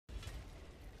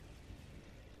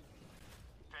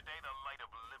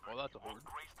Oh, that's a horde.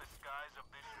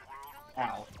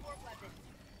 Ow.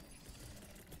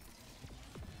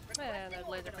 And a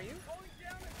laser for you.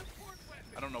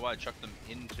 I don't know why I chucked them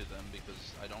into them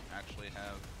because I don't actually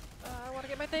have. I want to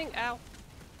get my thing. Ow.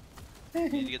 You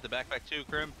need to get the backpack too,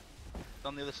 Krim. It's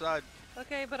on the other side.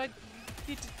 Okay, but I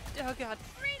need to. Oh god.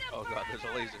 Oh god, there's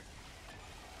a laser.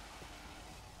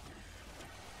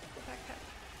 Backpack.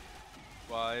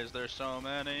 Why is there so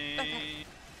many?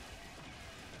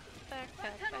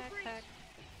 Backpack.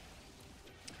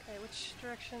 Okay, which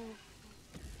direction?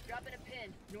 Dropping a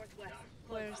pin, northwest.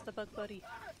 Where's the bug buddy?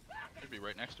 Should be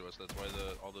right next to us. That's why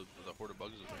all the horde of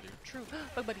bugs is right here. True.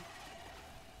 Bug buddy.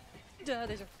 Duh,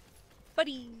 there's a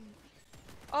buddy.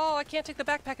 Oh, I can't take the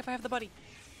backpack if I have the buddy.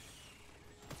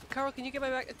 Carl, can you get my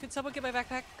back? Can someone get my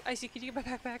backpack? Icy, can you get my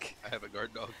backpack? I have a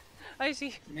guard dog.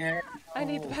 Icy. Yeah. I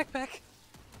need the backpack.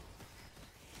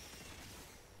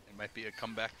 It might be a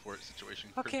comeback for it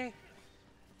situation. Krim. Okay.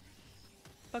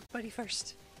 Bug buddy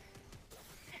first.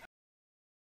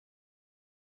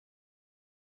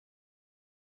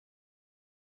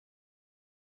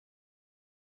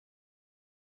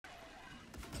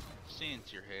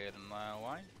 Since you're heading my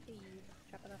way. Hey,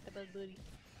 dropping off the bug buddy.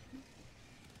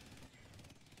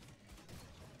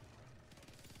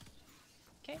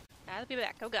 Okay, I'll be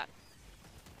back. Oh god.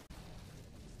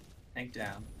 Tank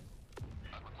down.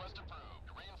 Request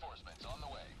approved. Reinforcements on the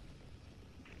way.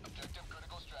 Objective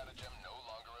critical stratagem no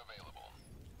longer available.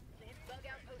 Bug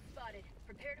outpost spotted.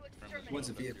 Prepare to exterminate. What's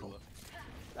a vehicle?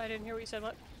 I didn't hear what you said.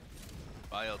 What?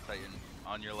 Bile Titan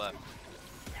on your left.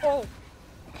 Oh!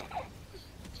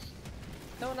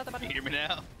 No, not the Can button. you hear me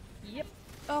now? Yep.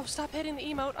 Oh, stop hitting the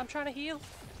emote. I'm trying to heal.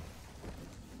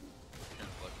 Trying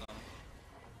to flex on him.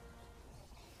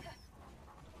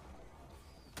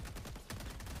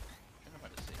 I don't know how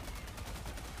to say it.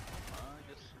 I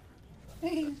guess.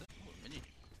 That's it. Oh, mini.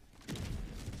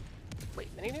 Wait,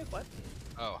 mini nuke? What?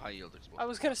 Oh, high yield explosive. I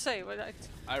was gonna say, but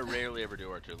I rarely ever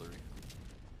do artillery.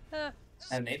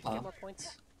 And get napalm. more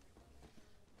points.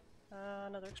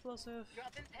 Another explosive.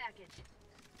 Drop in package.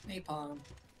 Napalm.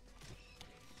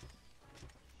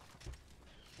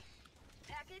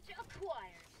 Package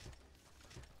acquired.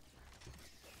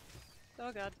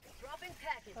 Oh god. Drop in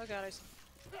package. Oh god,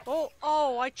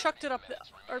 oh, I chucked it up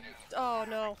or, oh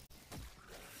no.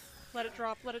 Let it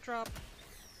drop, let it drop.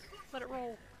 Let it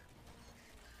roll.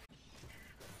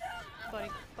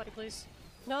 Buddy, please.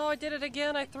 No, I did it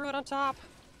again. I threw it on top.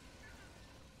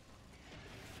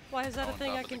 Why is that a On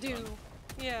thing top I of can the do? gun?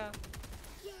 Yeah.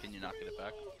 Can you not get it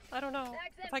back? I don't know.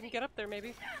 If I can get up there,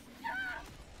 maybe.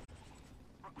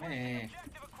 Hey.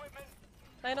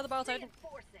 I know the bile titan.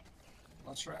 Reinforcing.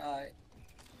 I'll try.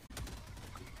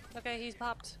 Okay, he's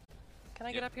popped. Can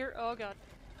I get up here? Oh god.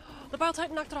 The bile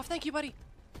titan knocked it off. Thank you, buddy.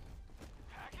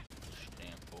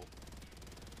 Damn full.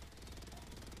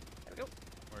 There we go.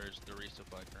 Where's the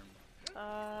resupply term?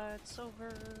 It's over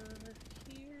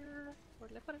here. Where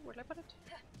did I put it? Where did I put it?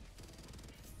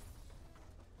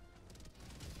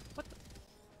 What the?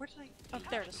 Where did I? Oh,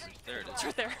 there it is. There it It's is.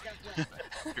 right there.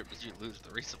 Because you lose the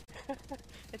resupply.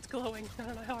 It's glowing. I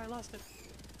don't know how I lost it.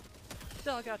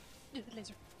 Oh god.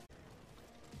 Laser.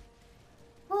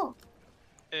 Oh.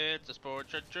 It's a sport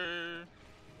treasure.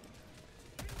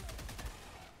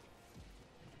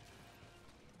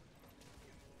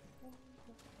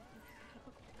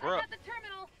 Bro, At the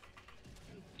terminal.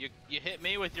 you hit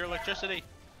me with your electricity.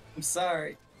 I'm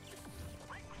sorry.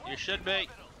 You should be.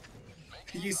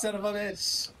 You son of a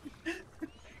bitch.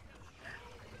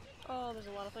 Oh, there's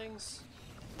a lot of things.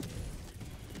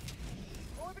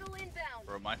 Orbital inbound.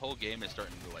 Bro, my whole game is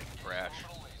starting to like crash.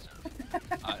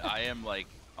 I am like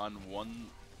on one.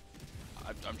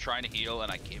 I'm trying to heal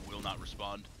and it will not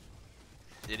respond.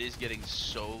 It is getting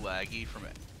so laggy from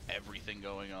everything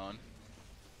going on.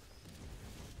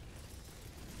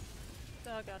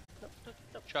 Oh god. Nope, nope,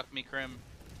 nope. Chuck me, Krim.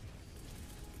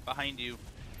 Behind you.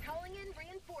 Calling in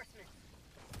reinforcements.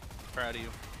 Proud of you.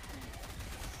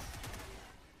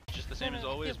 It's just the same as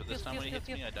always, but this time when he hits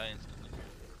heal. me, I die instantly.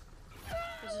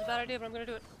 This is a bad idea, but I'm gonna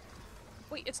do it.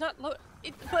 Wait, it's not load.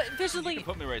 But You visually, can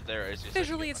put me right there. It's just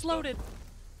visually, it's loaded.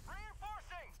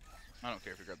 I don't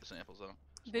care if you grab the samples though.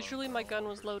 Visually, my gun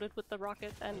was loaded with the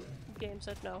rocket, and game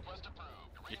said no.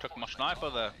 You took my sniper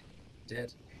there.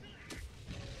 Did.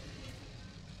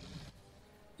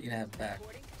 You can have it back.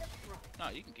 Boarding to the front. No,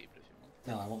 you can keep it if you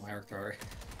want. No, I want my arc thrower.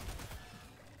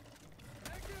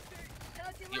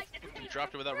 How'd you like it? You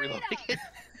dropped it without reloading it.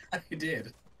 I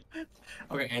did.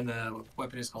 Okay, and the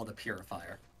weapon is called a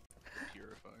purifier.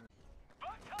 Purifier.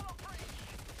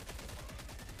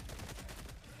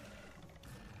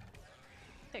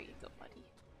 There you go, buddy.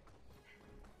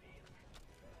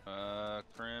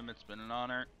 Krim, it's been an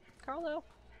honor. Carl,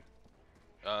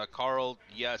 no. Carl,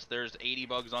 yes, there's 80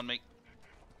 bugs on me.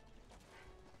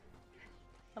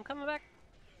 I'm coming back.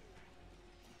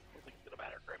 Don't think it's gonna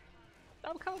matter, Krim.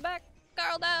 I'm coming back.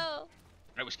 Carl, no.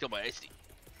 I was killed by Icy.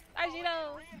 Icy,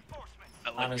 no.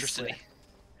 Electricity. Honestly.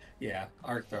 Yeah,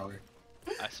 arc thrower.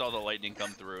 I saw the lightning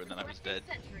come through and then I was dead.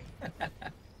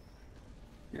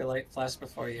 Your light flashed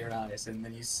before your eyes, and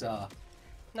then you saw.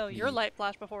 No, your light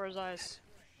flashed before his eyes.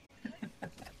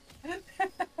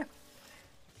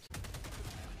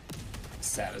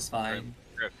 Satisfying.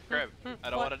 Krim, I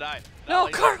don't What? want to die. No, Not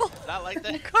like Carl! that. Not like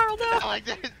that. Carl, no! Not like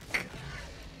that.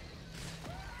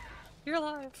 You're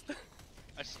alive.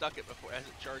 I stuck it before as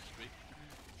it charged me.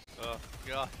 Oh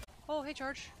god. Oh, hey,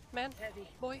 Charge. Man. Heavy.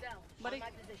 Boy. Cell, Buddy. on my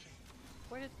position.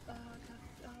 Where did... God.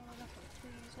 Oh, no.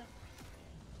 Please, no.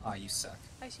 Oh, you suck.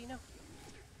 Icy, no.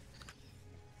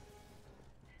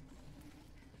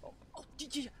 Oh,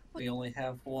 did you... What? We only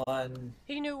have one.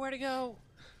 He knew where to go.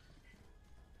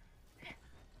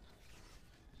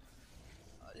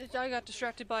 I got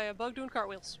distracted by a bug doing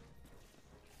cartwheels.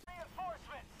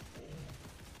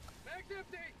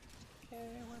 Okay,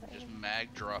 where the Just aim?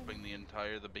 mag dropping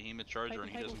the behemoth charger and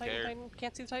he doesn't care. Titan.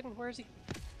 Can't see the Titan. Where is he?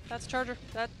 That's Charger.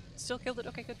 That still killed it.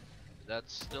 Okay, good.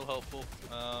 That's still helpful.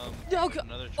 Oh, Another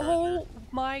charger. oh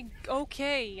my.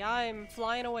 Okay, I'm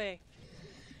flying away.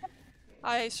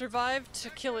 I survived to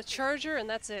kill a Charger, and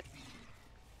that's it.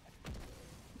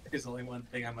 There's only one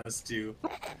thing I must do.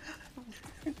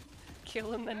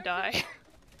 Kill him, then die.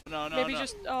 No, no, Maybe no.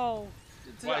 just. Oh.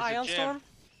 It's Why is it Ion jammed? Storm?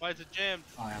 Why is it jammed?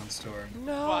 Ion Storm.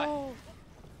 No.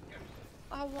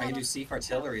 I I can want do Siege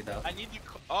Artillery though. I need to.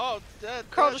 Oh,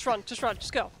 Carl, just run. Just run.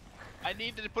 Just go. I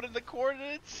need to put in the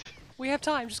coordinates. We have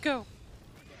time. Just go.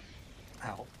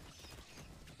 Ow.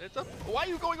 It's up. Why are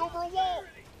you going over a wall?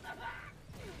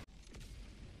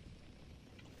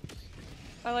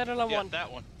 I landed on Yeah, one.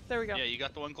 that one. There we go. Yeah, you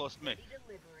got the one close to me.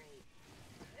 Deliberate.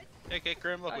 Okay,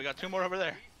 Krim, look, we got two more over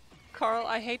there. Carl,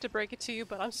 I hate to break it to you,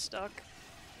 but I'm stuck.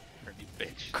 Krim, you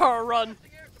bitch. Carl, run.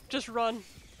 Just run.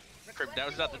 Krim,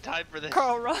 now's not the time for this.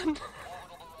 Carl, run.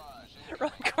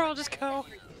 Run, Carl, just go.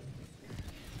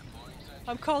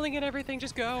 I'm calling in everything,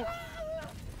 just go.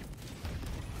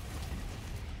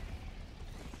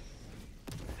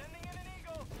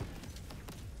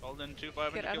 Called in two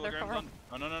 500 Get out of there, kilograms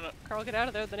Carl. on. Oh, no. Carl, get out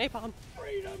of there, the napalm.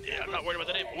 Yeah, I'm not worried about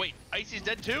the name. Wait, Icy's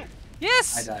dead too?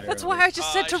 Yes! I died That's early. why I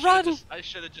just said to run! I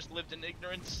should have just lived in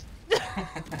ignorance.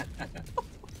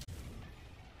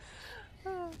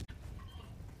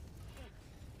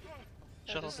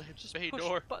 Shuttle Just- to just bay push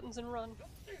door. buttons and run.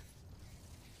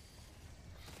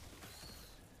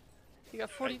 You got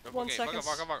Hey, 41 okay, seconds.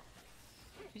 fuck.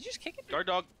 Did you just kick it? Guard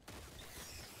dog.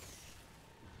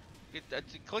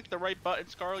 Click the right button,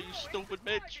 Scarl, you stupid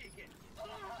bitch.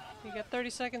 You got 30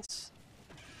 seconds.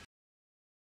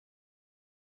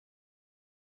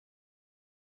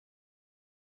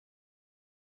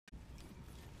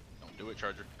 Don't do it,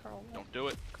 Charger. Carl, no. Don't do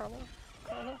it. Carl, no.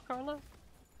 Carl, no. Carl, no.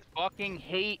 Fucking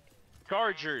hate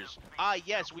Chargers. Ah,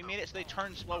 yes, we made it so they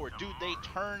turn slower. Dude, they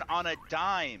turn on a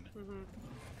dime. Mm-hmm.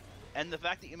 And the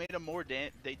fact that you made them more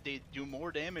they do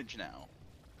more damage now.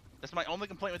 That's my only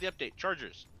complaint with the update.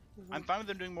 Chargers. Mm-hmm. I'm fine with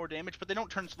them doing more damage, but they don't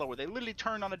turn slower. They literally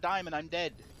turn on a dime and I'm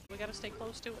dead. We gotta stay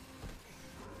close to it.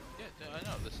 Yeah, I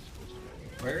know. This is close to me.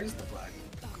 Where is the flag?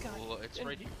 Oh god. Well, it's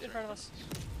right here. In front of us.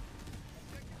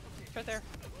 It's right there.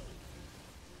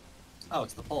 Oh,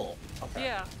 it's the pole. Okay.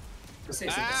 Yeah. Let's say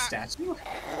it's like a Ah! statue. The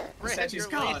Ran statue's your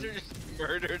gone. laser just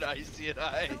murdered Icy and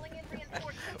I. Calling in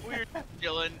reinforcements. We were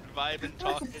chilling, vibing,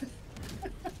 talking.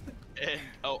 And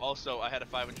oh, also, I had a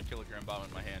 500 kilogram bomb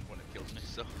in my hand when it killed me,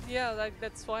 so Yeah,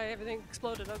 that's why everything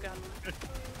exploded. Oh god.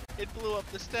 it blew up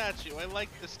the statue. I like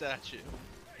the statue.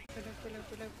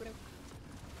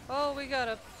 Oh, we got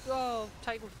a... Oh,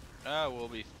 Titan. Ah, we'll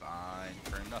be fine.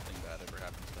 Krim, nothing bad ever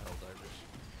happens to Helldivers.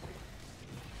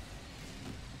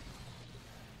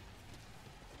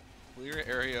 Clear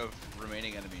area of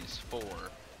remaining enemies 4.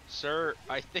 Sir,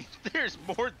 I think there's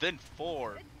more than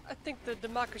 4. I think the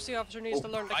democracy officer needs to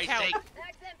learn to I count. say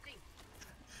Bag's empty.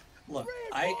 Look,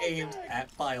 I aimed at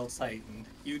File Titan.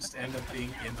 You just end up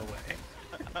being in the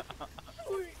way.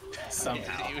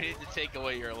 Somehow. you need to take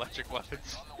away your electric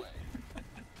weapons.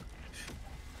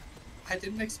 I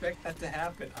didn't expect that to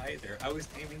happen either. I was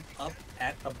aiming up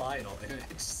at the vial and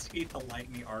I just see the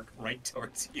lightning arc right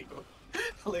towards you.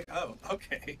 Like, oh,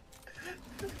 okay.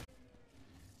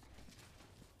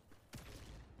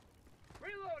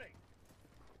 Reloading.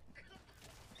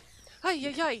 Ay,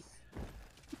 ay, ay.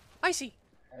 Icy.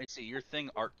 I see, your thing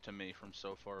arced to me from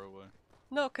so far away.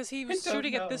 No, because he I was don't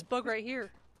shooting know. at this bug right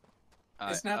here.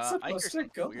 It's not I hear supposed to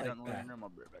something go weird like on the living that. room. I'll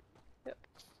be right back.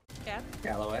 Cat?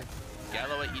 Galloway.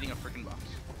 Galloway eating a freaking box.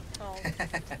 Oh,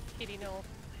 kitty no.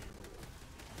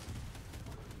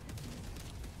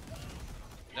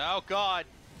 Oh god!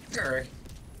 Grr.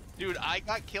 Dude, I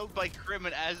got killed by Krim,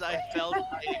 and as I fell,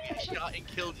 I shot and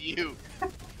killed you.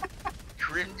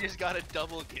 Krim just got a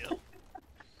double kill.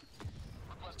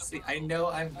 See, I know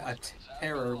I'm a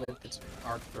terror with the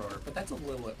arc thrower, but that's a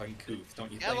little uncouth,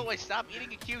 don't you Galloway, think? stop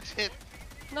eating a Q-tip!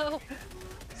 No!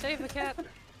 Save the cat.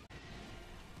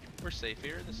 We're safe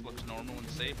here. This looks normal and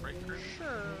safe, right, Krim?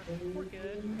 Sure, we're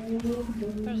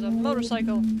good. There's a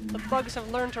motorcycle. The bugs have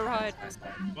learned to ride.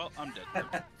 Well, I'm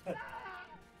dead.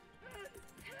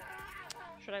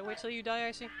 Should I wait till you die,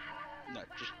 Icy? No,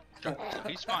 just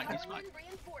he's fine, he's fine.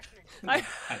 I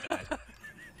I died.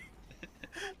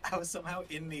 I was somehow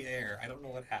in the air. I don't know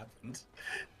what happened.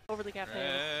 overly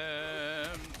caffeinated.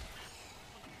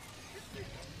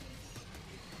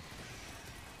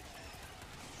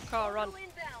 Carl, run.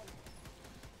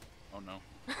 Oh no.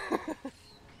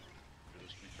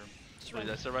 Wait,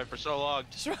 I survived for so long.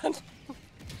 Just run.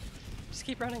 Just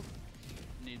keep running.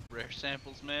 Need rare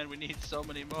samples, man. We need so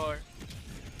many more.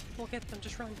 We'll get them.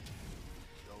 Just run.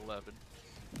 11.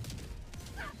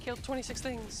 Killed 26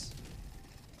 things.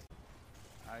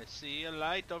 I see a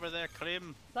light over there,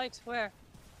 Krim. Light, where?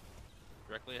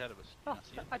 Directly ahead of us. Oh,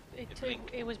 I see it.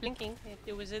 it was blinking.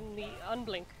 It was in the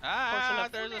unblink. Ah,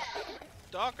 portion there's a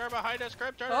stalker behind us,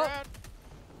 Krim. Turn Oh. around.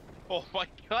 Oh my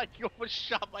god, you almost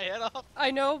shot my head off.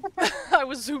 I know. I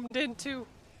was zoomed in too.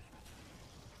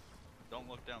 Don't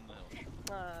look down the hill.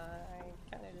 I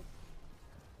kind of did.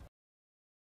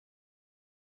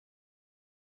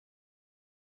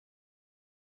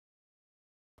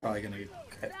 Probably gonna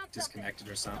get disconnected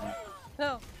or something.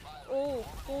 No. Oh,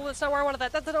 that's not where I wanted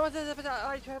that. That's not what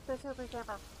I trapped this.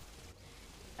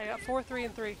 I got 4, 3,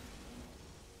 and 3.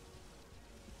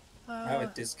 I have a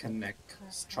disconnect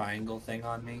triangle thing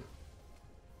on me.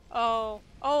 Oh,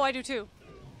 I do too.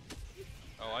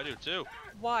 Oh, I do too.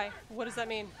 Why? What does that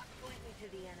mean?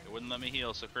 It wouldn't let me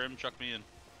heal, so Krim, chuck me in.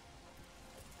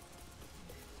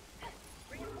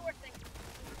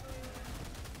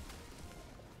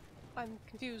 I'm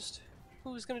confused.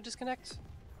 Who's gonna disconnect?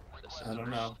 I don't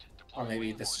know. Or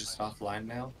maybe this is just offline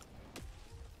now.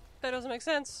 That doesn't make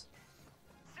sense.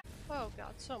 Oh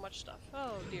god, so much stuff.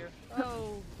 Oh dear.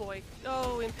 Oh boy.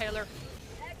 Oh, Impaler.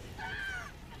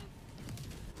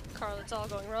 Carl, it's all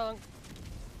going wrong.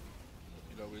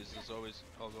 It always is always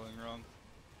all going wrong.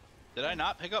 Did I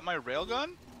not pick up my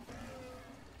railgun?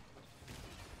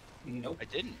 Nope. I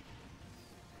didn't.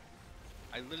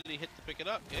 I literally hit to pick it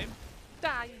up, game.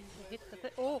 Die! Hit the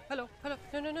thing. Oh, hello, hello.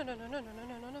 No, no, no, no, no, no, no, no,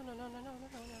 no, no, no, no, no, no,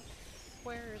 no, no.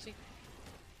 Where is he?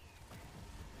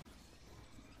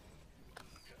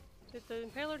 Did the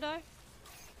Impaler die?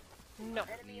 No. No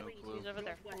clue. He's over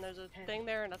there. And there's a thing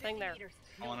there and a thing there.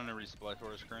 I want a resupply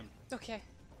for us, Krim. Okay.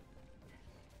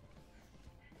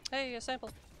 Hey, a sample.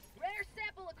 Rare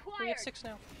sample acquired. We have 6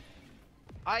 now.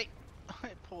 I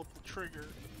pulled the trigger.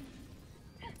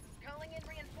 Calling in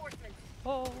reinforcements.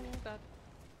 Oh god.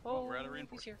 Oh, we're out of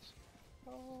he's here. reinforcements.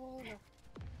 Oh no.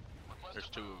 There's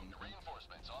 2 of them.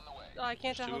 Reinforcements on the way. I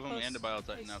can't There's tell 2 how of them close. and a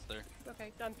Biotitan He's- out there.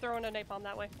 Okay, I'm throwing a napalm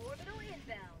that way. Orbital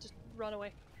inbound. Just run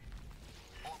away.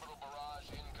 Orbital barrage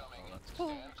incoming. Oh, that's Oh,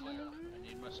 Stand no, clear. no, no. I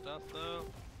need my stuff though.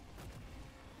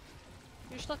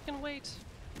 You're stuck in wait.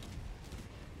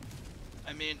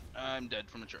 I mean, I'm dead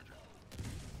from a charger.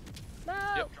 No!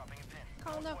 Yep.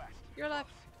 Carl, no. You're alive.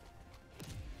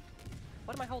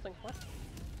 What am I holding? What?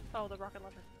 Oh, the rocket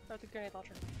launcher. Or the grenade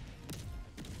launcher.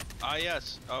 Ah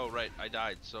yes. Oh right, I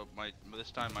died. So this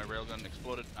time my railgun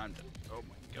exploded. I'm dead. Oh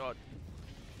my god.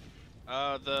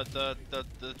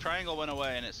 The triangle went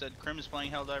away and it said Krim is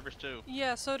playing Helldivers too.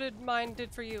 Yeah, so did mine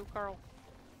did for you, Carl.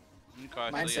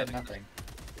 Okay, Mine so said yeah, nothing.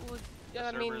 Well, The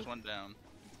I mean, servers went down.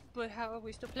 but how are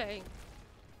we still playing?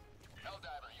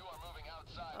 Helldiver, you are moving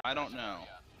outside. I don't know.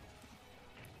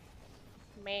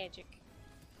 Magic.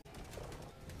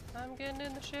 I'm getting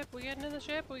in the ship. We getting in the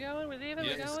ship. We going. We leaving.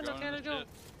 Yes, we going. going Okay, in let's the go. ship.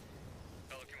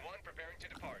 Pelican 1 preparing to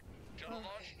depart. Shuttle Okay.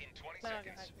 launch in 20 Okay.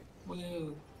 seconds.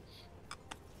 Woo.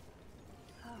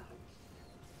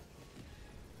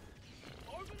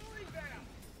 Orbital inbound.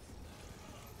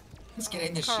 Let's get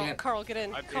in the Carl, ship. Carl, get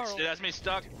in. Carl. It has me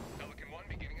stuck. Pelican 1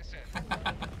 beginning ascent.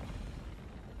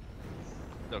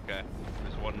 Okay,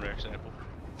 there's one rare sample.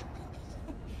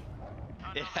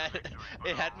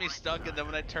 It had me stuck, and then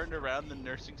when I turned around, the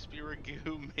nursing spear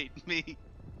goo made me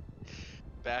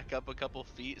back up a couple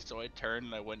feet. So I turned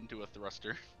and I went into a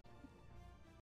thruster.